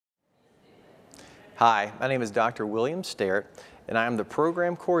Hi, my name is Dr. William Sterrett, and I am the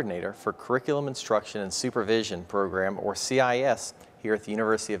Program Coordinator for Curriculum Instruction and Supervision Program, or CIS, here at the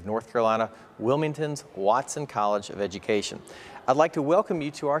University of North Carolina, Wilmington's Watson College of Education. I'd like to welcome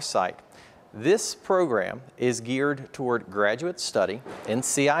you to our site. This program is geared toward graduate study in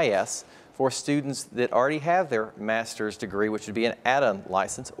CIS for students that already have their master's degree, which would be an add-on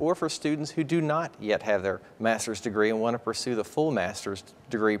license, or for students who do not yet have their master's degree and want to pursue the full master's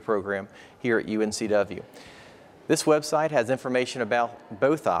degree program here at UNCW. This website has information about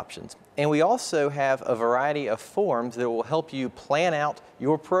both options, and we also have a variety of forms that will help you plan out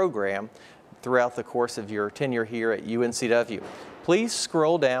your program throughout the course of your tenure here at UNCW. Please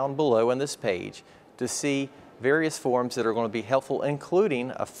scroll down below on this page to see various forms that are going to be helpful,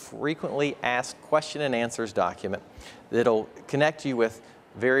 including a frequently asked question and answers document that'll connect you with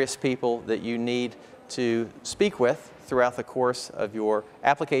various people that you need to speak with throughout the course of your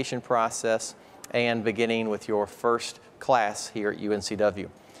application process and beginning with your first class here at UNCW.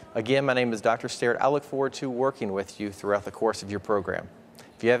 Again, my name is Dr. Sterrett. I look forward to working with you throughout the course of your program.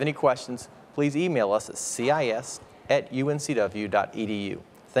 If you have any questions, please email us at cis@uncw.edu.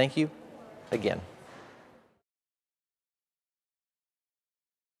 Thank you again.